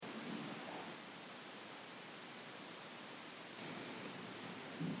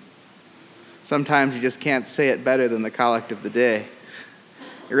Sometimes you just can't say it better than the collect of the day.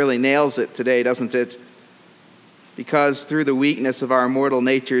 It really nails it today, doesn't it? Because through the weakness of our mortal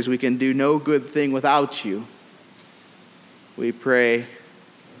natures, we can do no good thing without you. We pray.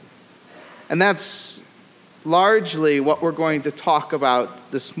 And that's largely what we're going to talk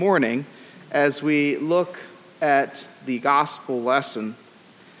about this morning as we look at the gospel lesson.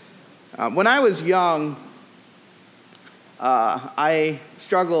 When I was young, I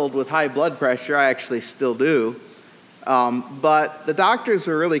struggled with high blood pressure. I actually still do. But the doctors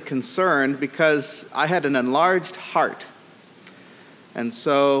were really concerned because I had an enlarged heart. And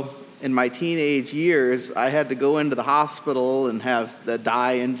so in my teenage years, I had to go into the hospital and have the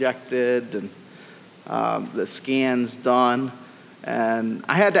dye injected and the scans done. And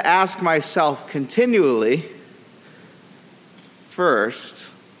I had to ask myself continually,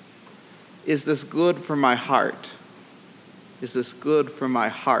 first, is this good for my heart? Is this good for my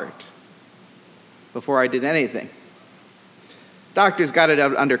heart? Before I did anything. Doctors got it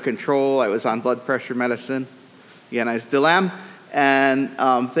under control. I was on blood pressure medicine. Again, I still am. And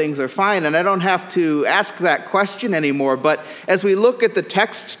things are fine. And I don't have to ask that question anymore. But as we look at the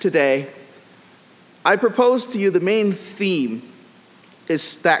text today, I propose to you the main theme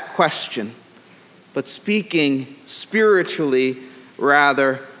is that question, but speaking spiritually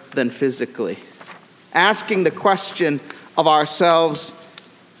rather than physically. Asking the question of ourselves,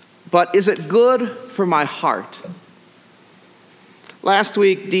 but is it good for my heart? Last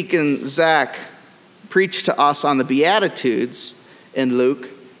week, Deacon Zach preached to us on the Beatitudes in Luke.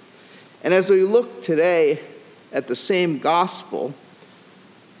 And as we look today at the same gospel,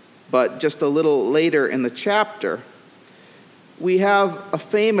 but just a little later in the chapter, we have a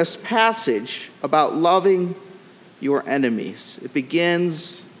famous passage about loving your enemies. It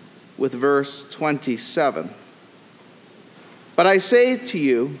begins with verse 27. But I say to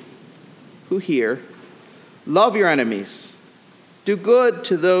you who hear, love your enemies, do good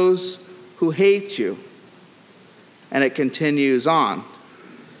to those who hate you. And it continues on.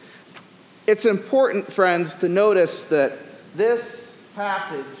 It's important, friends, to notice that this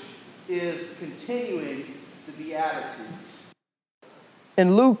passage is continuing the Beatitudes.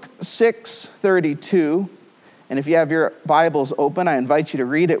 In Luke 6:32, and if you have your Bibles open, I invite you to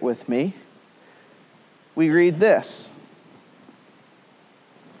read it with me. We read this.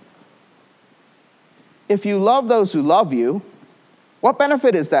 If you love those who love you, what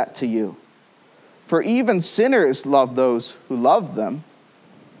benefit is that to you? For even sinners love those who love them.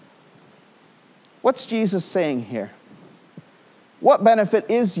 What's Jesus saying here? What benefit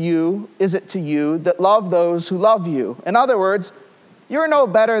is it to you that love those who love you? In other words, you're no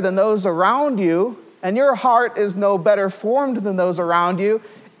better than those around you, and your heart is no better formed than those around you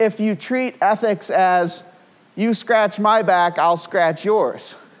if you treat ethics as, you scratch my back, I'll scratch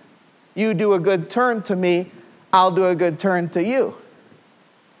yours. You do a good turn to me, I'll do a good turn to you.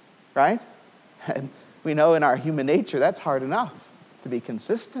 Right? And we know in our human nature that's hard enough to be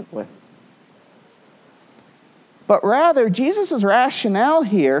consistent with. But rather, Jesus' rationale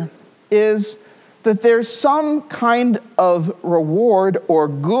here is that there's some kind of reward or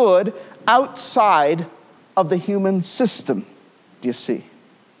good outside of the human system, do you see?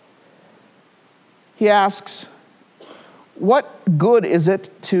 He asks, what good is it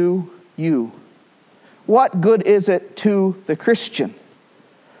to you? What good is it to the Christian?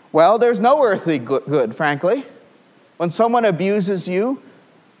 Well, there's no earthly good, frankly. When someone abuses you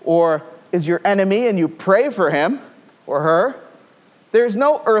or is your enemy and you pray for him or her, there's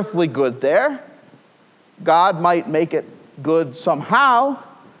no earthly good there. God might make it good somehow,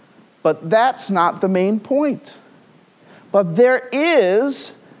 but that's not the main point. But there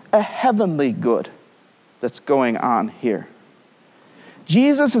is a heavenly good that's going on here.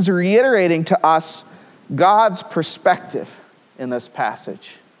 Jesus is reiterating to us God's perspective in this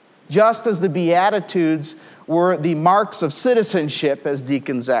passage. Just as the Beatitudes were the marks of citizenship, as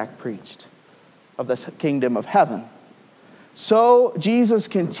Deacon Zach preached, of the kingdom of heaven. So Jesus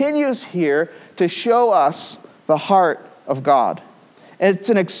continues here to show us the heart of God. And it's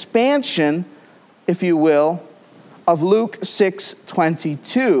an expansion, if you will, of Luke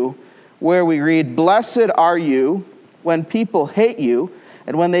 6:22, where we read, blessed are you when people hate you,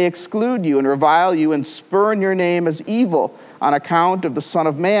 and when they exclude you and revile you and spurn your name as evil on account of the Son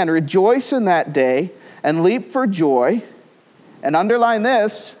of Man. Rejoice in that day and leap for joy. And underline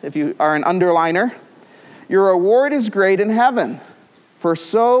this, if you are an underliner, your reward is great in heaven, for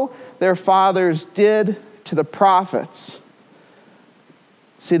so their fathers did to the prophets.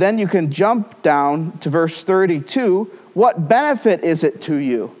 See, then you can jump down to verse 32. What benefit is it to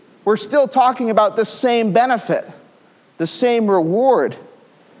you? We're still talking about the same benefit, the same reward.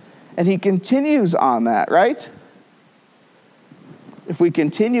 And he continues on that, right? If we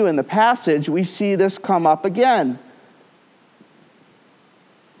continue in the passage, we see this come up again.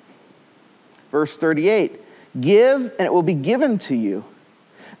 Verse 38, give and it will be given to you.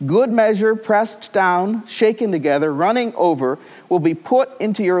 Good measure, pressed down, shaken together, running over, will be put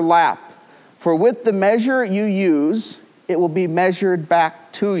into your lap. For with the measure you use, it will be measured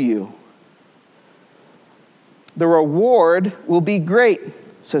back to you. The reward will be great,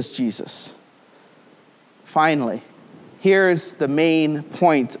 says Jesus. Finally, here's the main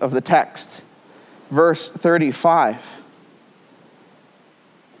point of the text. Verse 35.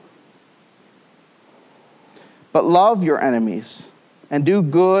 But love your enemies, and do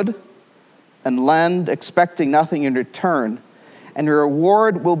good, and lend, expecting nothing in return. And your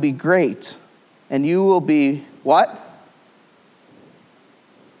reward will be great, and you will be, what?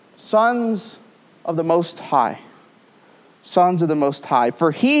 Sons of the Most High. Sons of the Most High.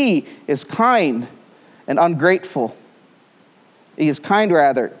 For he is kind and ungrateful. He is kind,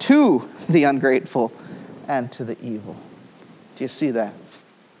 rather, to the ungrateful and to the evil. Do you see that?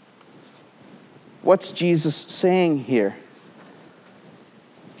 What's Jesus saying here?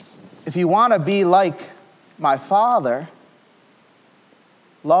 If you want to be like my Father,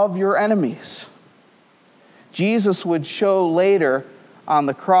 love your enemies. Jesus would show later on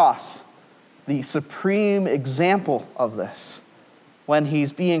the cross the supreme example of this when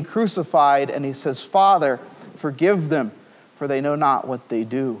he's being crucified and he says, Father, forgive them, for they know not what they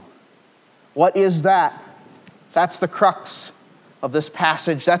do. What is that? That's the crux of this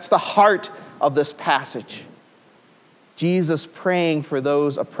passage. That's the heart of this passage. Jesus praying for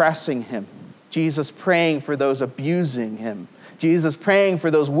those oppressing him. Jesus praying for those abusing him. Jesus praying for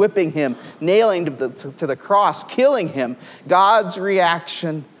those whipping him, nailing to the cross, killing him. God's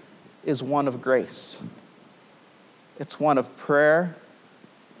reaction is one of grace. It's one of prayer.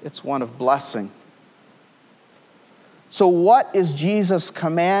 It's one of blessing. So what is Jesus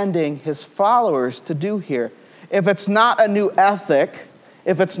commanding his followers to do here? If it's not a new ethic,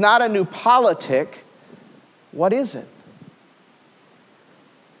 if it's not a new politic, what is it?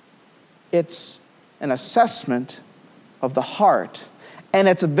 It's an assessment of the heart. And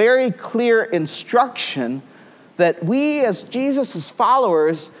it's a very clear instruction that we as Jesus'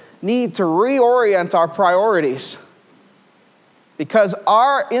 followers need to reorient our priorities. Because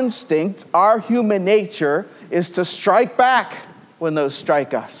our instinct, our human nature, is to strike back when those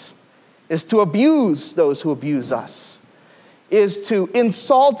strike us, is to abuse those who abuse us, is to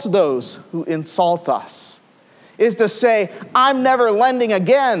insult those who insult us, is to say, I'm never lending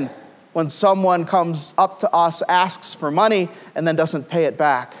again when someone comes up to us, asks for money, and then doesn't pay it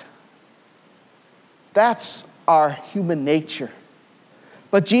back. That's our human nature.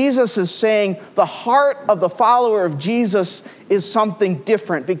 But Jesus is saying the heart of the follower of Jesus is something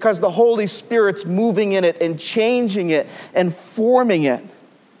different because the Holy Spirit's moving in it and changing it and forming it.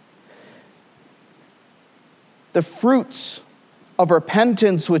 The fruits of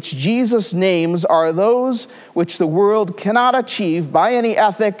repentance which Jesus names are those which the world cannot achieve by any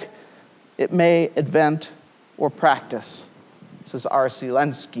ethic it may invent or practice. This is R.C.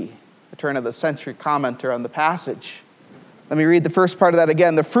 Lenski, a turn-of-the-century commenter on the passage. Let me read the first part of that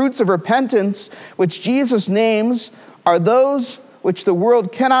again. The fruits of repentance which Jesus names are those which the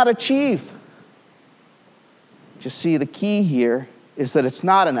world cannot achieve. Just see, the key here is that it's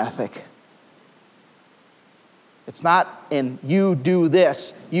not an ethic. It's not in you do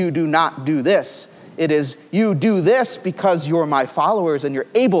this, you do not do this. It is you do this because you're my followers and you're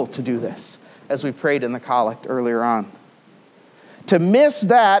able to do this, as we prayed in the collect earlier on. To miss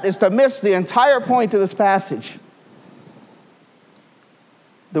that is to miss the entire point of this passage.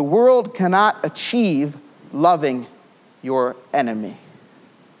 The world cannot achieve loving your enemy.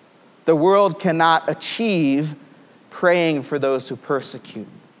 The world cannot achieve praying for those who persecute.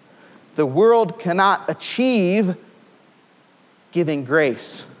 The world cannot achieve giving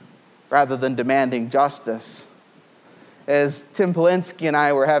grace rather than demanding justice. As Tim Polinsky and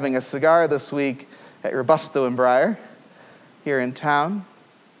I were having a cigar this week at Robusto and Briar here in town,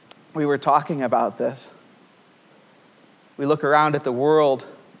 we were talking about this. We look around at the world,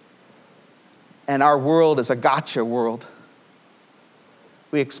 and our world is a gotcha world.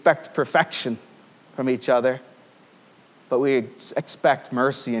 We expect perfection from each other, but we expect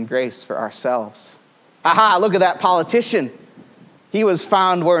mercy and grace for ourselves. Aha, look at that politician. He was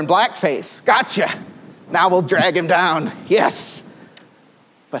found wearing blackface. Gotcha. Now we'll drag him down. Yes.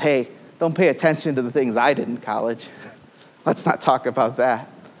 But hey, don't pay attention to the things I did in college. Let's not talk about that.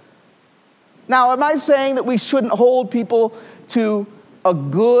 Now, am I saying that we shouldn't hold people to a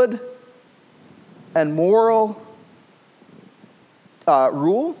good and moral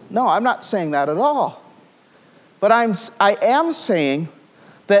rule? No, I'm not saying that at all. But I am saying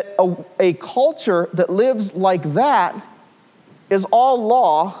that a culture that lives like that is all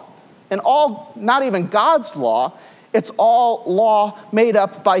law, and all, not even God's law, it's all law made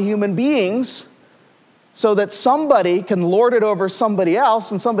up by human beings so that somebody can lord it over somebody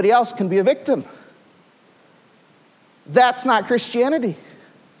else and somebody else can be a victim. That's not Christianity.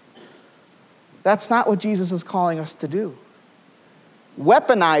 That's not what Jesus is calling us to do.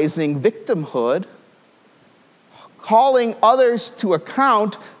 Weaponizing victimhood, calling others to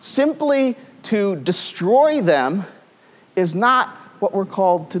account simply to destroy them, is not what we're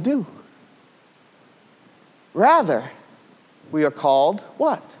called to do. Rather, we are called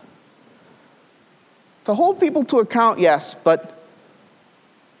what? To hold people to account, yes, but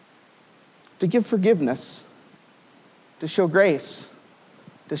to give forgiveness, to show grace,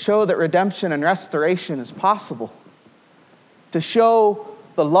 to show that redemption and restoration is possible, to show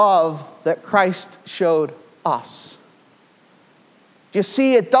the love that Christ showed us. Do you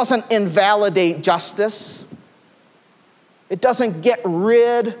see, it doesn't invalidate justice. It doesn't get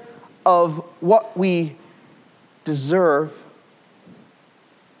rid of what we deserve,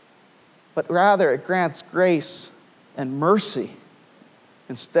 but rather it grants grace and mercy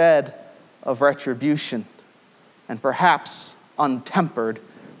instead of retribution and perhaps untempered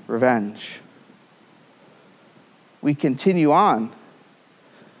revenge. We continue on.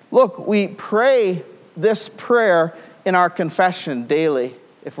 Look, we pray this prayer in our confession daily.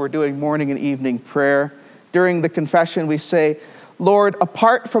 If we're doing morning and evening prayer, during the confession we say, Lord,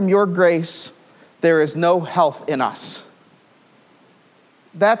 apart from your grace, there is no health in us.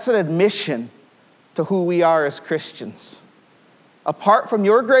 That's an admission to who we are as Christians. Apart from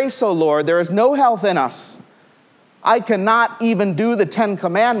your grace, O Lord, there is no health in us. I cannot even do the 10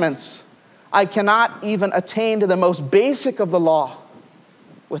 Commandments. I cannot even attain to the most basic of the law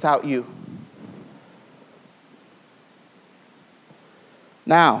without you.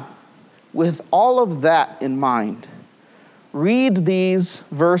 Now, with all of that in mind, read these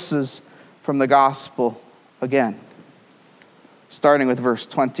verses from the gospel again, starting with verse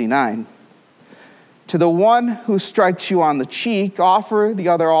 29. To the one who strikes you on the cheek, offer the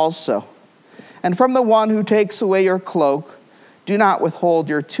other also. And from the one who takes away your cloak, do not withhold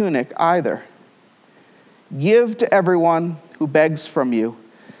your tunic either. Give to everyone who begs from you,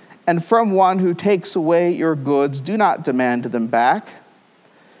 and from one who takes away your goods, do not demand them back.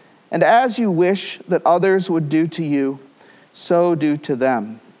 And as you wish that others would do to you, so do to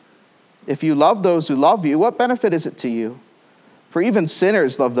them. If you love those who love you, what benefit is it to you? For even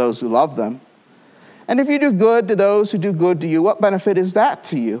sinners love those who love them. And if you do good to those who do good to you, what benefit is that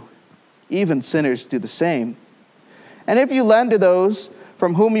to you? Even sinners do the same. And if you lend to those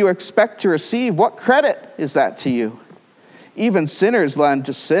from whom you expect to receive, what credit is that to you? Even sinners lend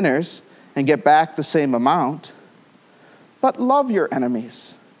to sinners and get back the same amount. But love your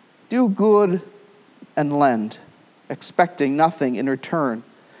enemies. Do good and lend, expecting nothing in return.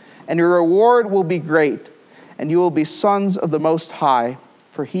 And your reward will be great, and you will be sons of the Most High,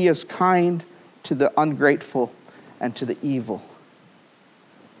 for he is kind to the ungrateful and to the evil.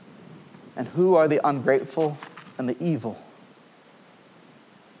 And who are the ungrateful and the evil?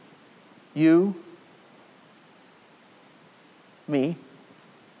 You, me,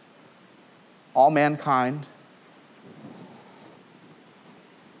 all mankind.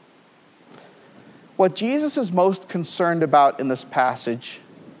 What Jesus is most concerned about in this passage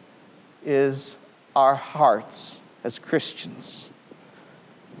is our hearts as Christians.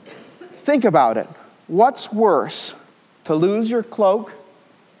 Think about it. What's worse, to lose your cloak,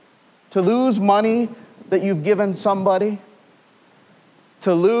 to lose money that you've given somebody,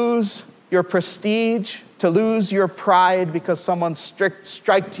 to lose your prestige, to lose your pride because someone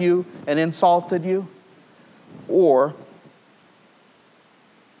striked you and insulted you, or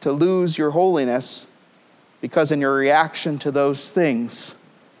to lose your holiness because in your reaction to those things,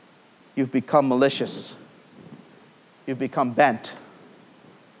 you've become malicious, you've become bent,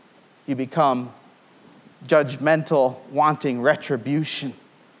 you become judgmental, wanting retribution,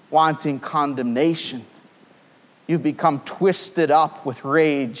 wanting condemnation. You've become twisted up with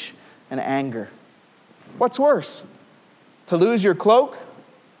rage and anger. What's worse, to lose your cloak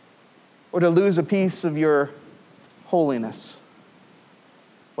or to lose a piece of your holiness?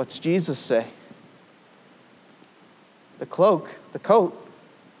 What's Jesus say? The cloak, the coat,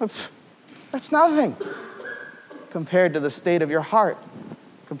 that's nothing compared to the state of your heart,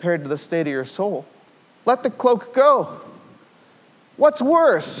 compared to the state of your soul. Let the cloak go. What's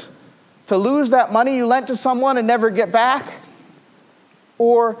worse, to lose that money you lent to someone and never get back,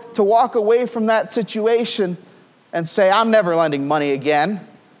 or to walk away from that situation and say, I'm never lending money again,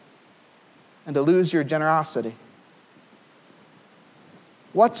 and to lose your generosity?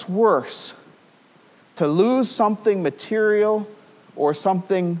 What's worse, to lose something material or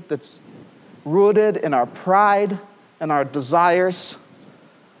something that's rooted in our pride and our desires,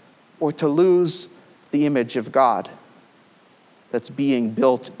 or to lose the image of God that's being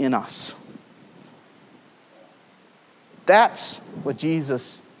built in us? That's what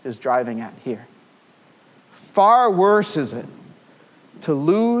Jesus is driving at here. Far worse is it to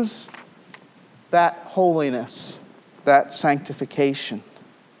lose that holiness, that sanctification.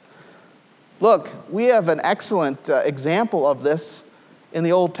 Look, we have an excellent example of this in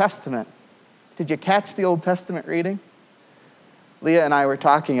the Old Testament. Did you catch the Old Testament reading? Leah and I were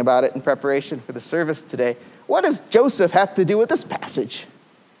talking about it in preparation for the service today. What does Joseph have to do with this passage?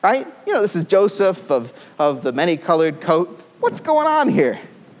 Right? You know, this is Joseph of the many-colored coat. What's going on here?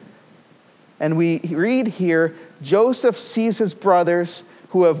 And we read here, Joseph sees his brothers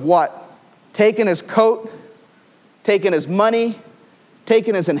who have what? Taken his coat, taken his money,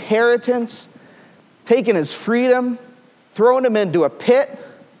 taken his inheritance, taken his freedom, thrown him into a pit,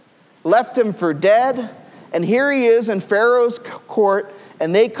 left him for dead, and here he is in Pharaoh's court,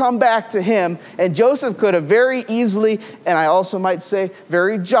 and they come back to him, and Joseph could have very easily, and I also might say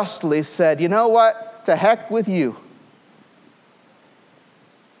very justly, said, you know what, to heck with you.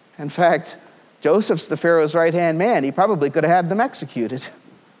 In fact, Joseph's the Pharaoh's right-hand man. He probably could have had them executed.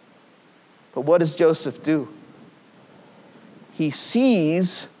 But what does Joseph do? He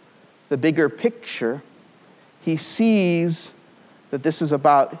sees the bigger picture. He sees that this is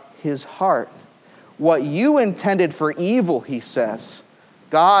about his heart. What you intended for evil, he says,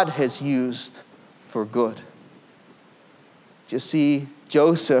 God has used for good. You see,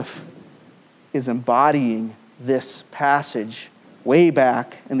 Joseph is embodying this passage way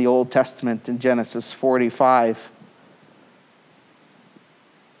back in the Old Testament in Genesis 45.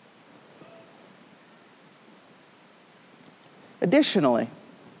 Additionally,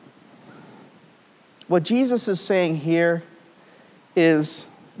 what Jesus is saying here is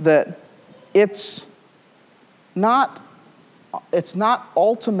that it's not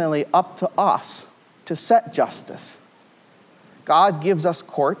ultimately up to us to set justice. God gives us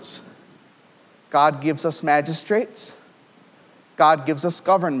courts. God gives us magistrates. God gives us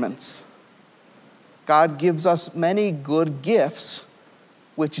governments. God gives us many good gifts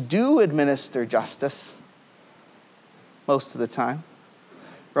which do administer justice most of the time.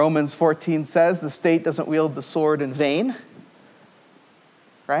 Romans 14 says the state doesn't wield the sword in vain.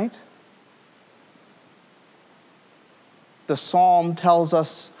 Right? The psalm tells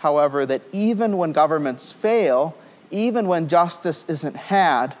us, however, that even when governments fail, even when justice isn't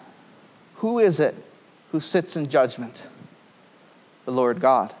had, who is it who sits in judgment? The Lord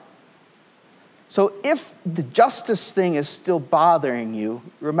God. So if the justice thing is still bothering you,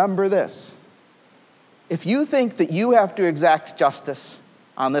 remember this. If you think that you have to exact justice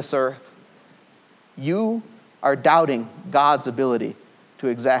on this earth, you are doubting God's ability to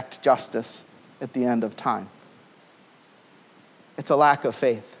exact justice at the end of time. It's a lack of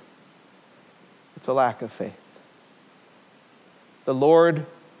faith. It's a lack of faith. The Lord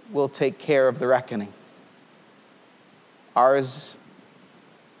will take care of the reckoning. Ours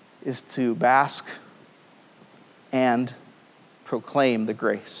is to bask and proclaim the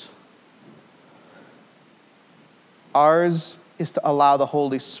grace. Ours is to allow the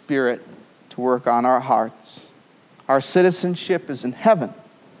Holy Spirit to work on our hearts. Our citizenship is in heaven.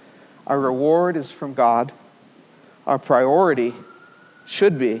 Our reward is from God. Our priority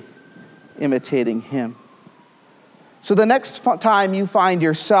should be imitating Him. So the next time you find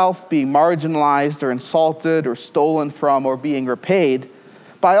yourself being marginalized or insulted or stolen from or being repaid,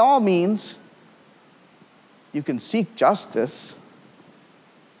 by all means, you can seek justice.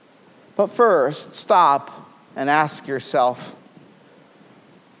 But first, stop and ask yourself,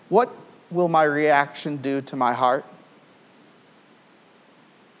 what will my reaction do to my heart?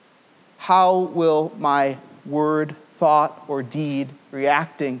 How will my word, thought, or deed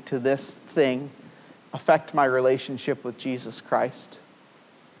reacting to this thing affect my relationship with Jesus Christ?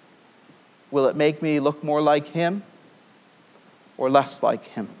 Will it make me look more like Him or less like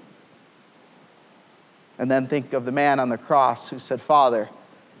Him? And then think of the man on the cross who said, Father,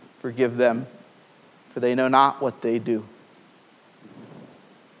 forgive them, for they know not what they do.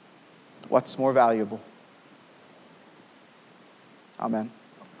 What's more valuable? Amen.